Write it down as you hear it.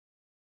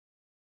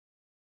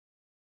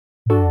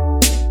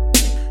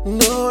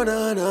No,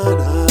 no, no,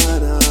 no,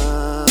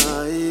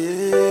 no,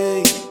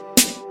 yeah,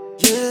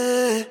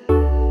 yeah.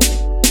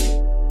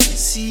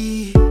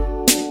 See,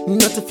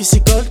 not a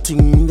physical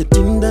thing. The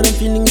thing that I'm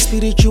feeling is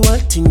spiritual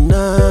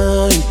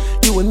tonight.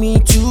 You and me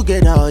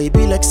together, it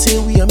be like say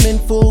we are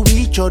meant for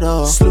each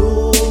other.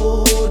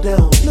 Slow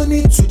down, no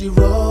need to the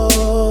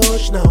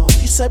rush now.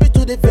 You sabi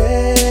to the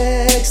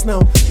vex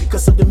now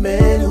because of the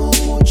man who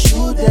put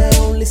you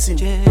down. Listen,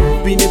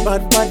 being a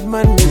bad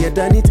man, me a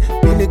done it.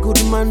 Being a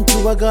good man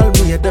to a girl,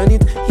 me a done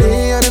it.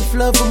 Lay on the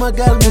floor for my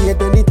girl, me a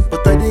done it.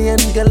 But at the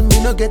end, girl,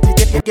 me no get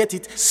it, get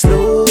it.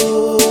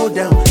 Slow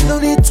down, no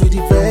need to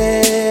the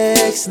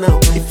vex now.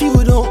 If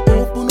you don't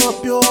open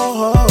up your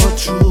heart,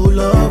 true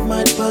love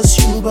might pass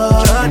you by.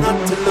 Try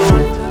not to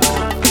alone.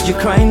 You're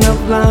crying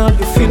out loud,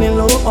 you're feeling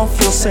low of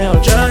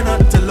yourself. Try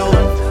not to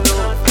alone.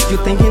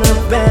 You're thinking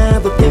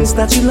about the things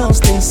that you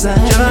lost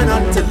inside. Try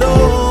not to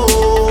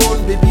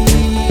alone, baby.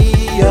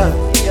 Yeah.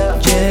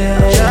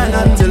 Try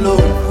not to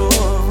alone.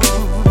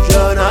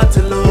 Try not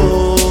to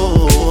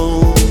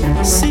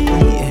alone. See,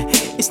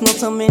 it's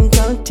not a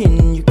mental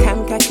thing. You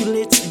can't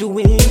calculate the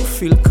way you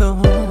feel.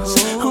 Cause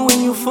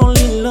when you fall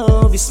in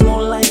love, it's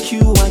more like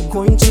you are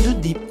going to the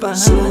deep end.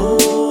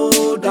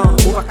 Slow down,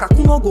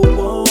 go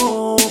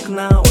walk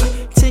now.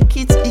 Take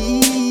it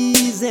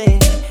easy.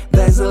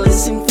 There's a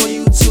lesson for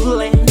you to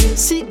learn.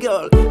 See,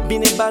 girl,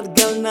 being a bad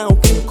girl now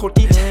can cut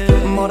it.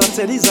 Mother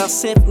Teresa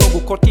said, no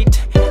go cut it.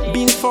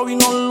 Being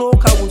foreign or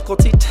local won't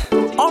cut it.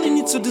 All you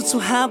need to do to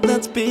have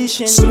that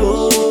patience.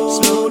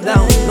 Slow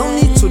down, no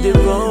need to the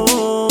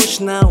rush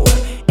now.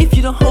 If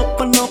you don't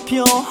open up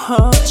your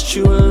heart,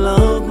 true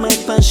love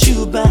might pass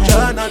you by.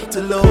 Try not to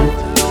alone.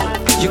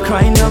 You're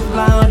crying out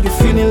loud, you're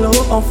feeling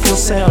low of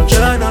yourself.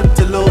 Try not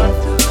to alone.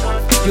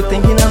 You're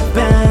thinking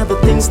about the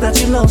things that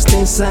you lost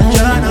inside.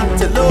 Try not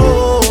to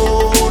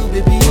alone,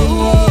 baby.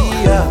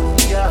 Yeah.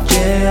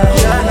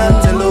 Try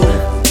not to alone.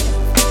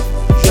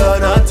 Try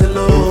not to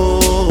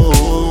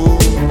alone.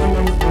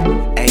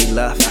 Hey,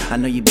 love, I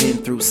know you've been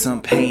through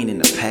some pain in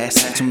the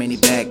past. Too many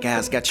bad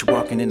guys got you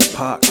walking in the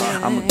park.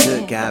 I'm a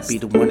good guy, be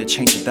the one to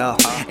change it all.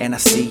 And I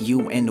see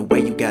you in the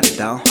way you got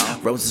it all.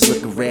 Roses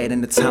looking red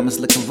and the time is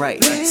looking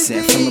right.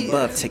 Sent from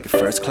above, take a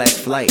first class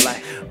flight.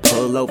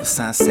 Pull over,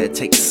 sunset,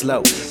 take it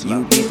slow.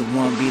 You be the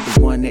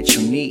one that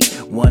you need.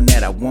 One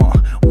that I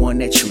want, one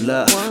that you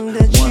love.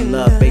 One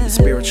love, baby,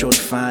 spiritual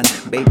divine.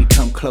 Baby,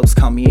 come close,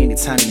 call me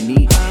anytime you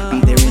need. Be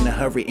there in a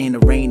hurry, in the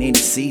rain, in the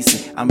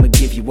season. I'ma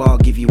give you all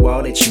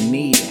that you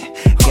need.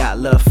 Got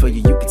love for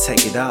you, you can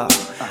take it all.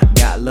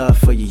 Got love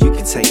for you, you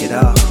can take it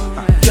all.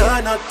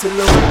 Try not to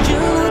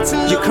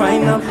alone. You're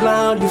crying out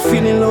loud, you're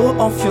feeling low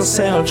of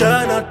yourself.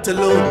 Try not to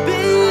alone.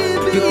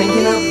 You're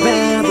thinking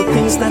about the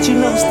things that you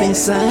lost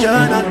inside.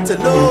 Try not to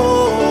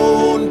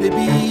alone,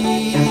 baby.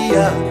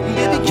 Yeah.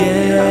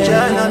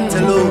 Try not to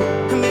alone.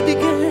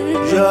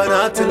 Try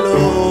not to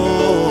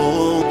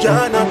alone.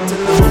 Try not to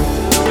alone.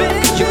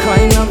 You're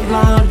crying out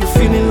loud, you're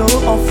feeling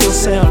low of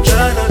yourself.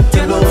 Try not to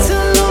alone.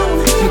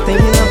 You're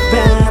thinking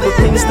about the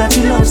things that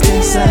you lost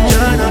inside.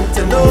 Try not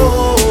to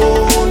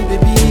alone,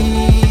 baby.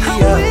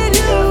 Yeah.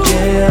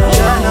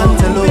 Try not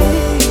to alone.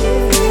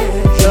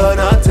 Try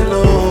not to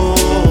alone.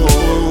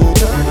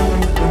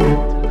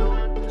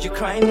 You're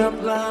crying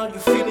out loud,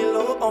 you're feeling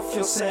low of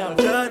yourself.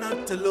 Try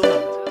not to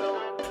alone.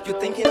 You're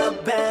thinking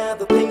about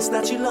the things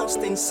that you lost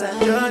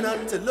inside. Try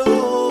not to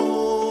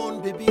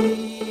alone,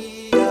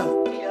 baby. Yeah.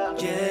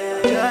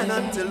 Try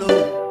not to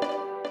alone.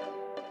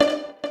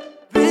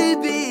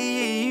 Baby,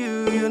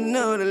 you're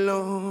not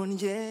alone,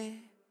 yeah.